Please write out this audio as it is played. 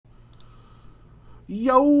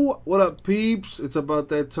Yo, what up, peeps? It's about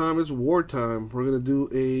that time. It's wartime. We're going to do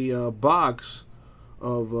a box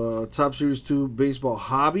of Top Series 2 Baseball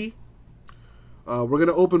Hobby. We're going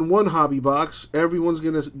to open one hobby box. Everyone's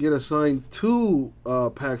going to get assigned two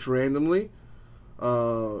packs randomly.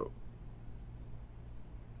 If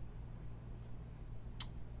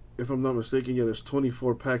I'm not mistaken, yeah, there's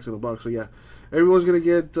 24 packs in a box. So, yeah, everyone's going to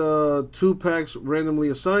get two packs randomly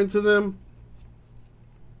assigned to them.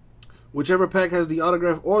 Whichever pack has the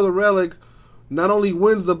autograph or the relic not only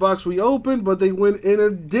wins the box we opened, but they win an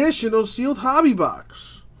additional sealed hobby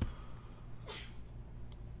box.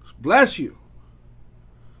 Bless you.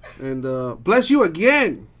 And bless you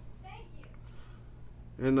again. Thank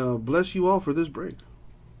you. And bless you all for this break.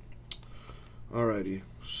 Alrighty.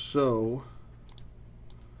 So,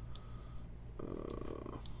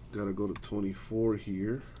 gotta go to 24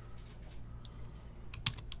 here.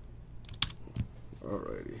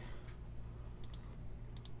 Alrighty.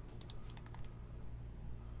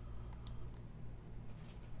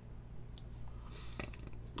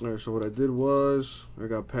 Alright, so what I did was I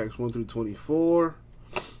got packs 1 through 24.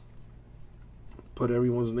 Put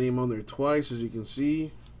everyone's name on there twice, as you can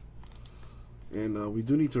see. And we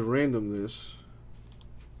do need to random this.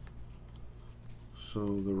 So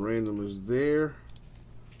the random is there.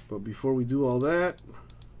 But before we do all that,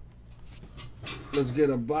 let's get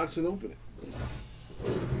a box and open it.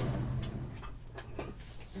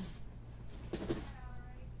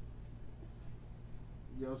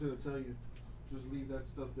 Yeah, I was going to tell you. Just leave that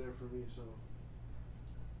stuff there for me, so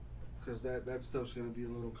because that stuff's gonna be a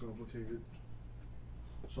little complicated.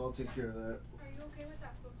 So I'll take care of that. Are you okay with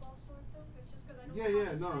that football sort though? It's just because I don't. Yeah,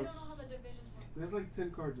 know no. I don't know how the divisions work. There's like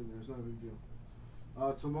 10 cards in there. It's not a big deal.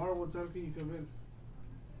 Tomorrow, what time can you come in?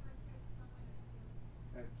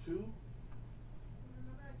 At 2? Remember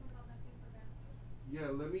I told about that thing for that? Yeah,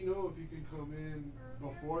 let me know if you can come in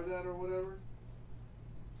before that or whatever.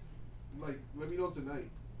 Like, let me know tonight.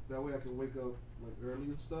 That way I can wake up like early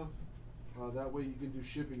and stuff. That way you can do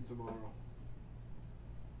shipping tomorrow.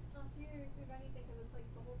 I'll see if anything, because it's like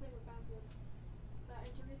the whole thing with Backwood. That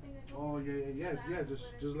interview thing I Oh told you. yeah.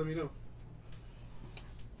 Just let me know.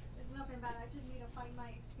 It's nothing bad. I just need to find my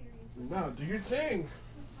experience. No, do your thing.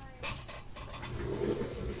 I'm tired.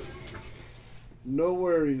 No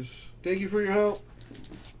worries. Thank you for your help.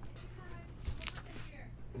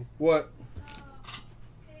 What?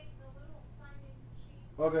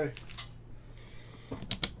 Okay.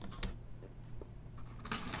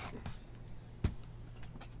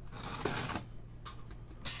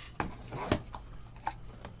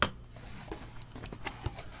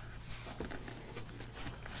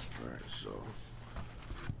 Alright, so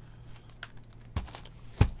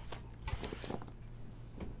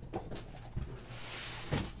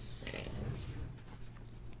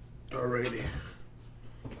alrighty.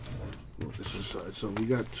 Put this aside. So we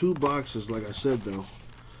got two boxes, like I said though.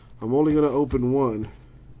 I'm only going to open one,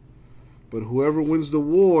 but whoever wins the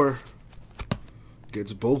war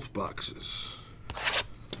gets both boxes.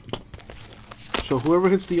 So whoever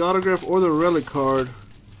hits the autograph or the relic card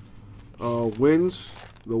wins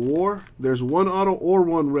the war. There's one auto or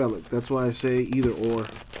one relic. That's why I say either or.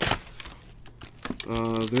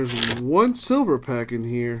 There's one silver pack in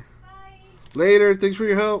here. Bye. Later. Thanks for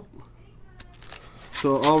your help.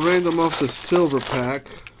 So I'll random off the silver pack.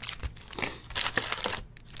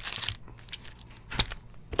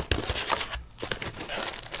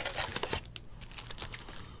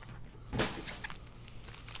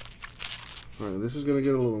 Alright, this is going to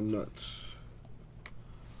get a little nuts.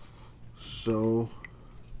 So,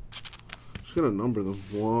 I'm just going to number them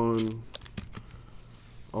 1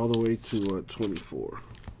 all the way to 24.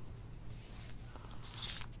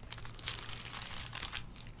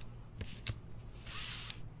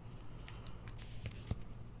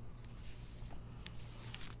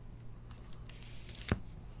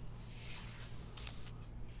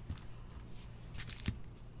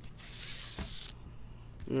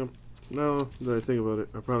 Yep. Now that I think about it,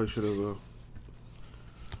 I probably should have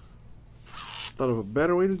thought of a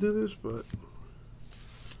better way to do this, but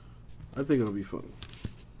I think it'll be fun.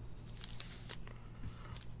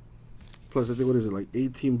 Plus, I think, what is it, like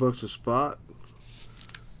 18 bucks a spot?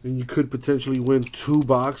 And you could potentially win 2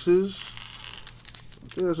 boxes. I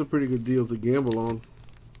think that's a pretty good deal to gamble on.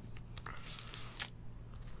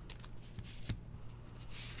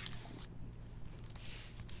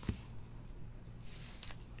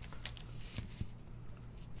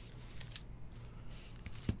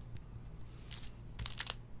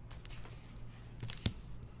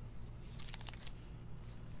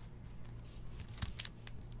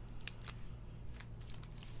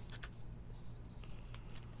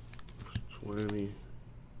 20,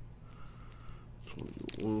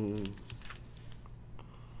 21,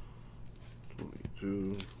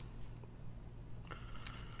 22,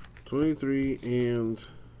 23, and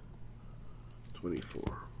 24.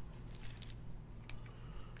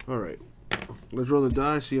 Alright. Let's roll the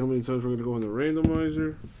die, see how many times we're going to go in the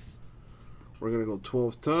randomizer. We're going to go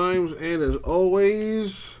 12 times. And as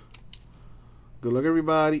always, good luck,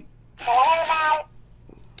 everybody.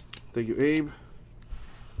 Thank you, Abe.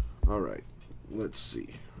 Alright. Let's see.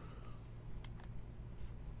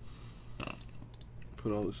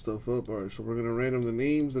 Put all this stuff up. Alright, so we're going to random the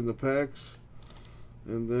names and the packs.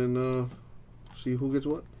 And then see who gets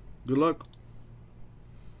what. Good luck.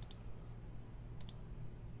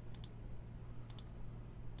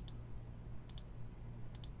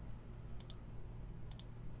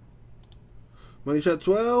 Money shot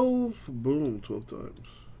 12. Boom, 12 times.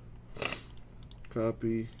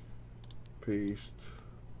 Copy. Paste.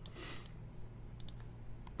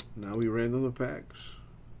 Now we random the packs.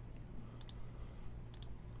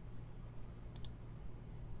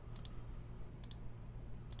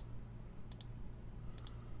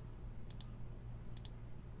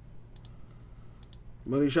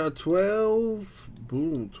 Money shot 12.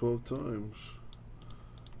 Boom, 12 times.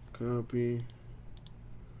 Copy.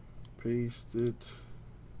 Paste it.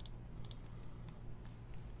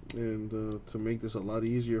 And to make this a lot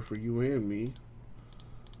easier for you and me,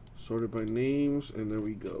 sort it by names, and there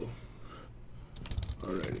we go.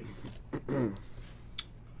 Alrighty.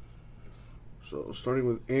 So starting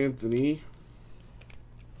with Anthony.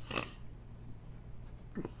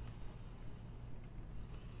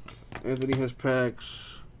 Anthony has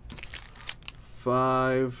packs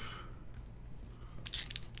 5,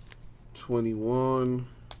 21,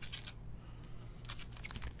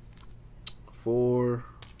 4,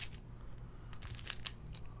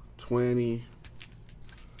 20,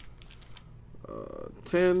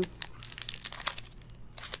 10,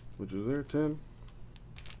 which is there, 10,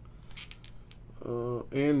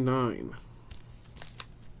 and 9.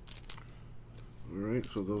 Alright,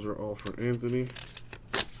 so those are all for Anthony.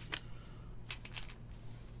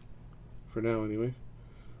 For now, anyway.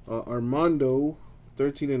 Armando,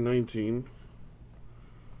 13 and 19.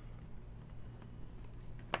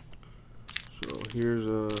 So here's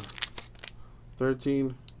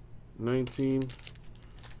 13, 19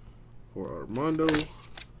 for Armando.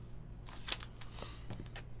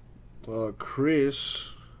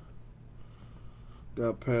 Chris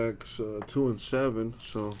got packs 2 and 7.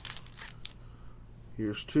 So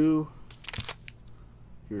here's 2.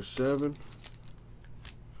 Here's 7.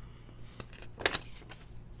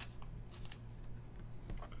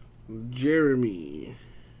 Jeremy.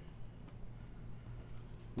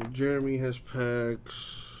 Jeremy has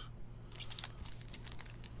packs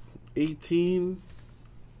 18,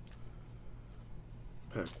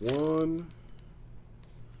 pack 1,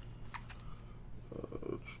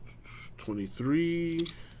 23,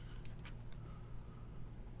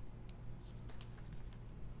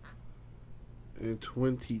 and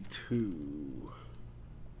 22.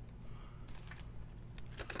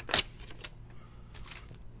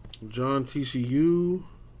 John TCU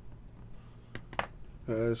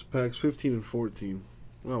has packs 15 and 14.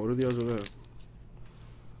 Wow, what are the odds of that?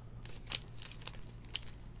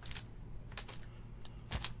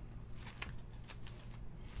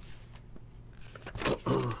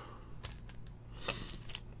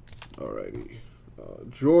 Alrighty.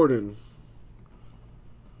 Jordan,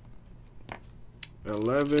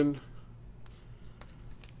 11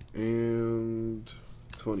 and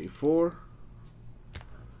 24.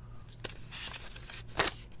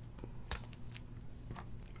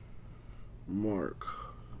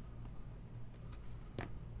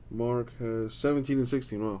 Mark has 17 and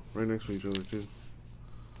 16. Wow, right next to each other too.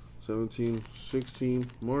 17, 16.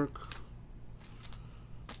 Mark.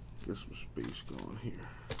 Get some space going here.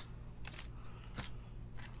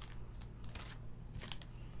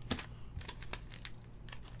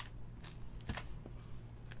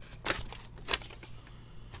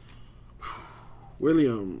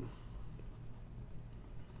 William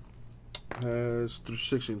has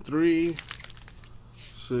 6 and 3.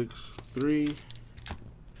 6, 3.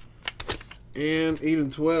 And 8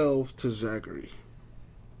 and 12 to Zachary,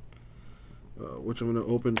 which I'm going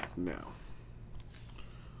to open now.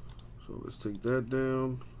 So let's take that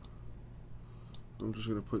down. I'm just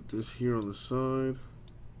going to put this here on the side.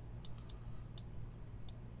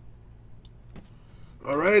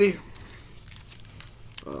 Alrighty.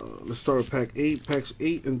 Let's start with pack 8. Packs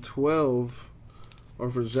 8 and 12 are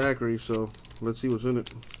for Zachary, so let's see what's in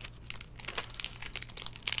it.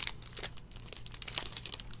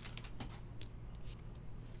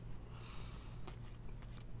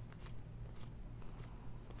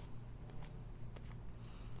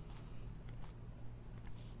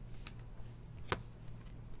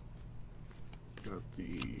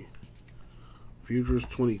 Futures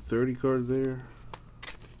 2030 card there.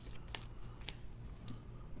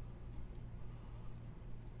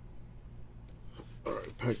 All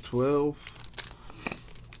right, pack 12.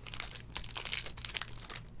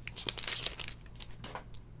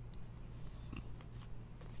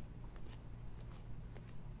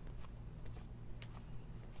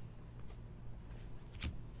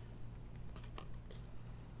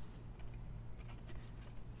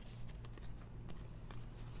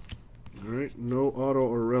 All right, no auto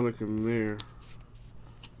or relic in there.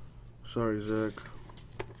 Sorry, Zach.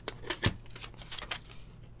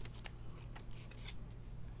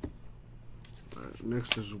 All right,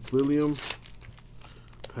 next is William.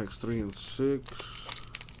 Packs 3 and 6.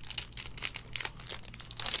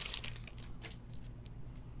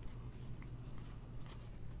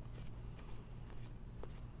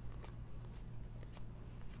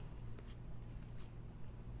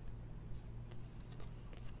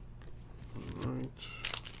 All right.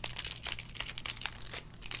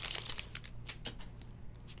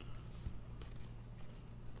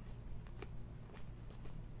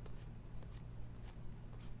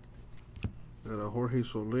 Got a Jorge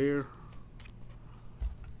Soler.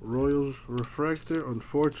 Royals refractor.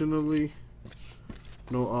 Unfortunately,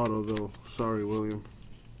 no auto though. Sorry, William.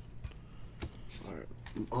 All right,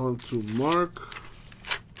 on to Mark.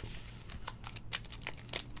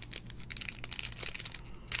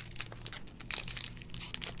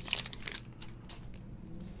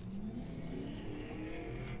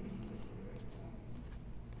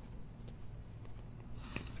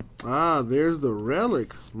 Ah, there's the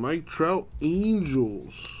relic. Mike Trout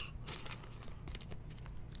Angels.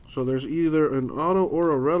 So there's either an auto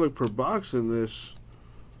or a relic per box in this.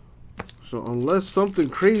 So unless something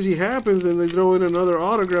crazy happens and they throw in another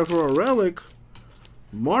autograph or a relic,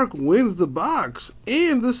 Mark wins the box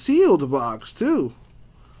and the sealed box too.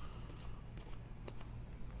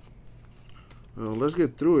 Let's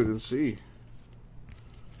get through it and see.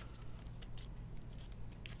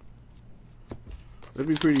 That'd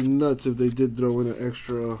be pretty nuts if they did throw in an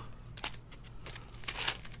extra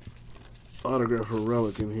autograph or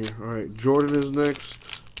relic in here. All right, Jordan is next.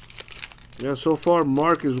 Yeah, so far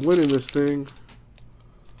Mark is winning this thing,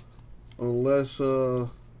 unless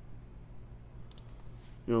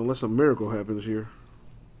unless a miracle happens here,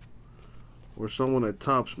 or someone at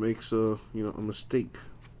Topps makes a mistake.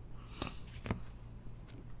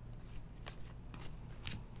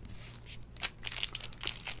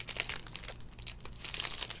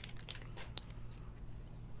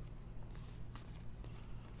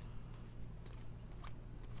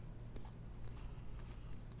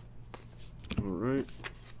 Alright.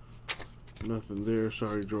 Nothing there.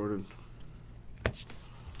 Sorry, Jordan.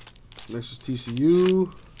 Next is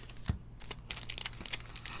TCU.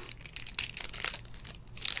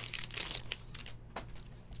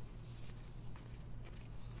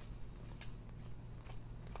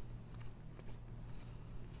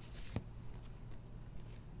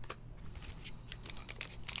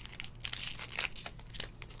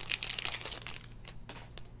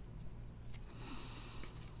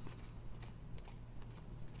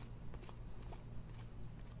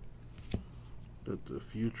 Got the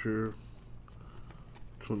future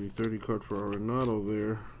 2030 card for Arenado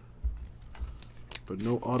there, but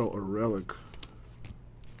no auto or relic.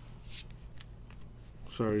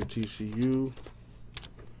 Sorry, TCU.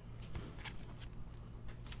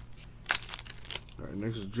 All right,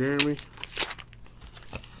 next is Jeremy.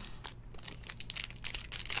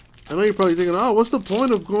 I know you're probably thinking, oh, what's the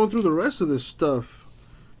point of going through the rest of this stuff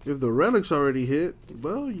if the relic's already hit?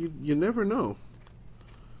 Well, you never know.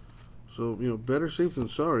 So, better safe than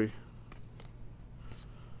sorry.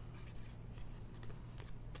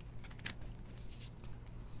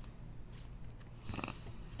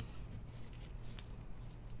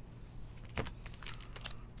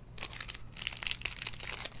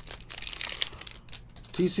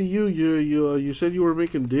 TCU, you said you were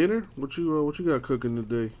making dinner. What you got cooking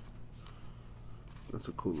today? That's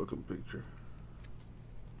a cool looking picture.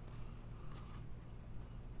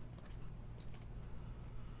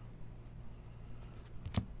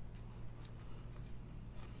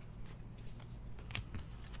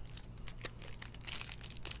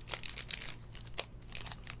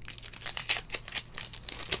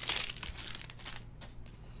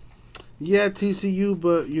 Yeah, TCU,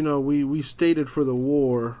 but we stated for the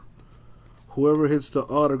war, whoever hits the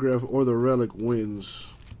autograph or the relic wins.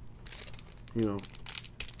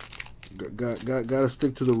 Gotta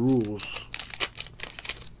stick to the rules.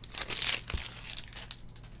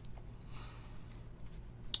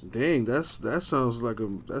 Dang, that sounds like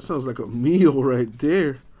a meal right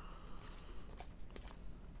there.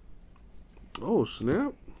 Oh,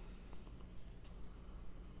 snap.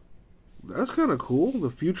 That's kind of cool.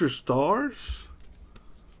 The future stars.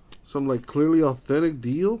 Some like clearly authentic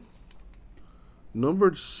deal.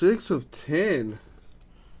 Numbered 6 of 10.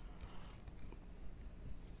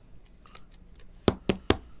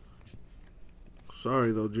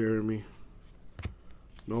 Sorry though, Jeremy.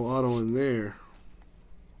 No auto in there.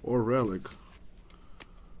 Or relic.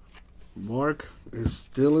 Mark is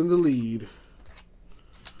still in the lead.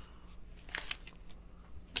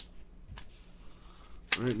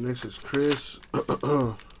 Alright, next is Chris.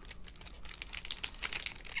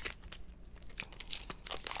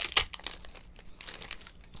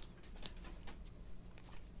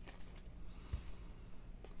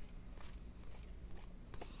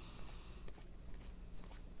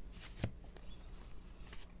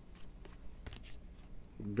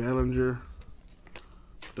 Bellinger,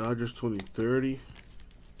 Dodgers 2030.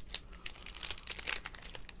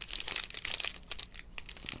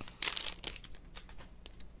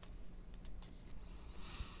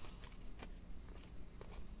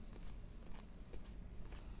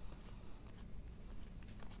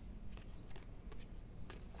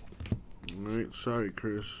 All right, sorry,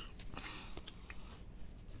 Chris.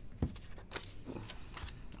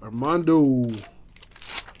 Armando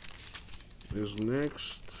is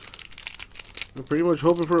next. I'm pretty much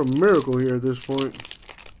hoping for a miracle here at this point.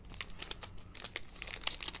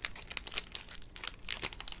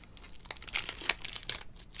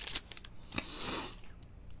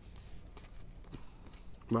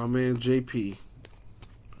 My man JP.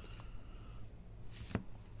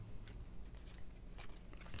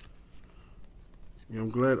 Yeah, I'm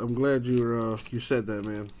glad you said that,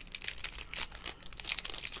 man.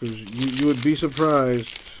 Because you would be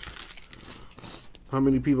surprised how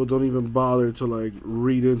many people don't even bother to like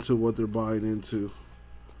read into what they're buying into,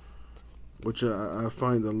 which I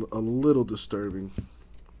find a little disturbing.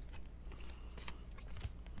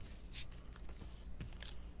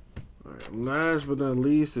 All right, last but not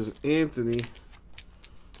least is Anthony.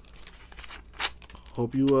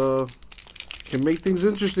 Hope you can make things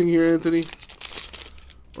interesting here, Anthony.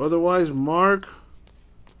 Otherwise, Mark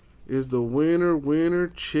is the winner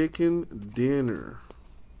chicken dinner.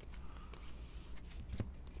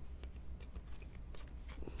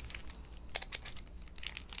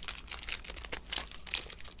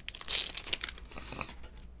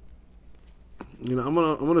 You know, I'm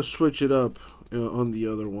gonna switch it up on the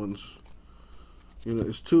other ones. You know,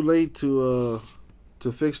 it's too late to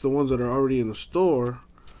fix the ones that are already in the store.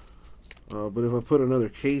 But if I put another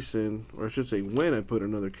case in, or I should say, when I put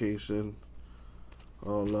another case in,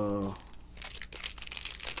 I'll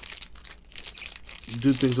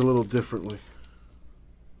do things a little differently.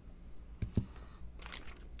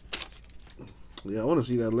 Yeah, I want to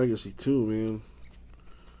see that legacy too, man.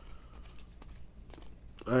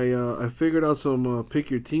 I figured out some pick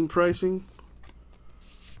your team pricing,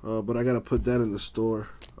 but I gotta put that in the store.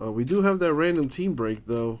 We do have that random team break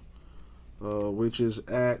though, which is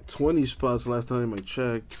at 20 spots last time I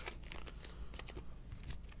checked.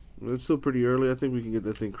 It's still pretty early. I think we can get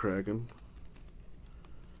that thing cracking.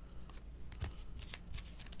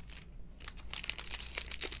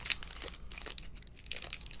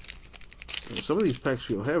 And some of these packs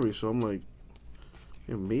feel heavy, so I'm like,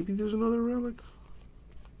 yeah, maybe there's another relic.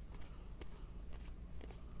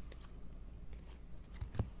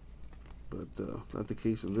 But not the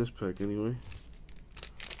case in this pack anyway.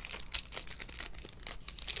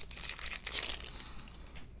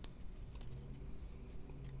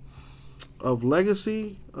 Of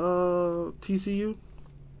Legacy TCU.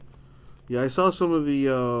 Yeah, I saw some of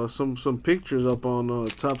the some pictures up on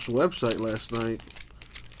Topps website last night.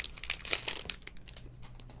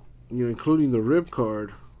 You know, including the rib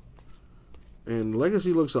card. And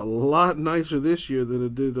Legacy looks a lot nicer this year than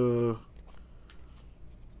it did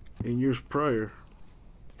in years prior.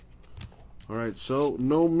 Alright, so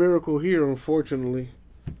no miracle here, unfortunately.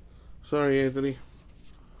 Sorry, Anthony.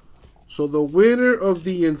 So the winner of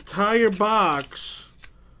the entire box,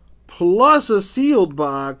 plus a sealed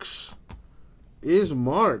box, is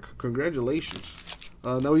Mark. Congratulations.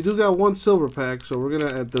 Now we do got one silver pack, so we're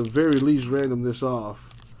going to, at the very least, random this off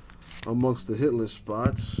amongst the hit list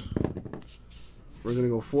spots. We're going to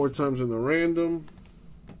go 4 times in the random.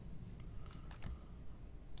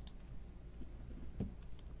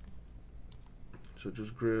 So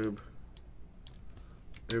just grab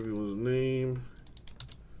everyone's name,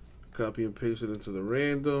 copy and paste it into the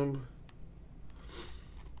random.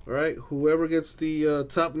 All right, whoever gets the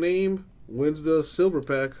top name wins the silver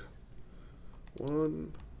pack.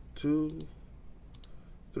 1, 2,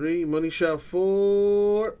 3. Money shot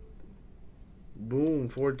 4. Boom. Boom,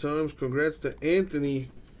 4 times. Congrats to Anthony.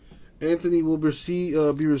 Anthony will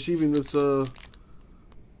be receiving this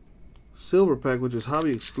silver pack, which is hobby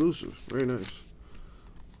exclusive. Very nice.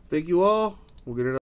 Thank you all. We'll get it out.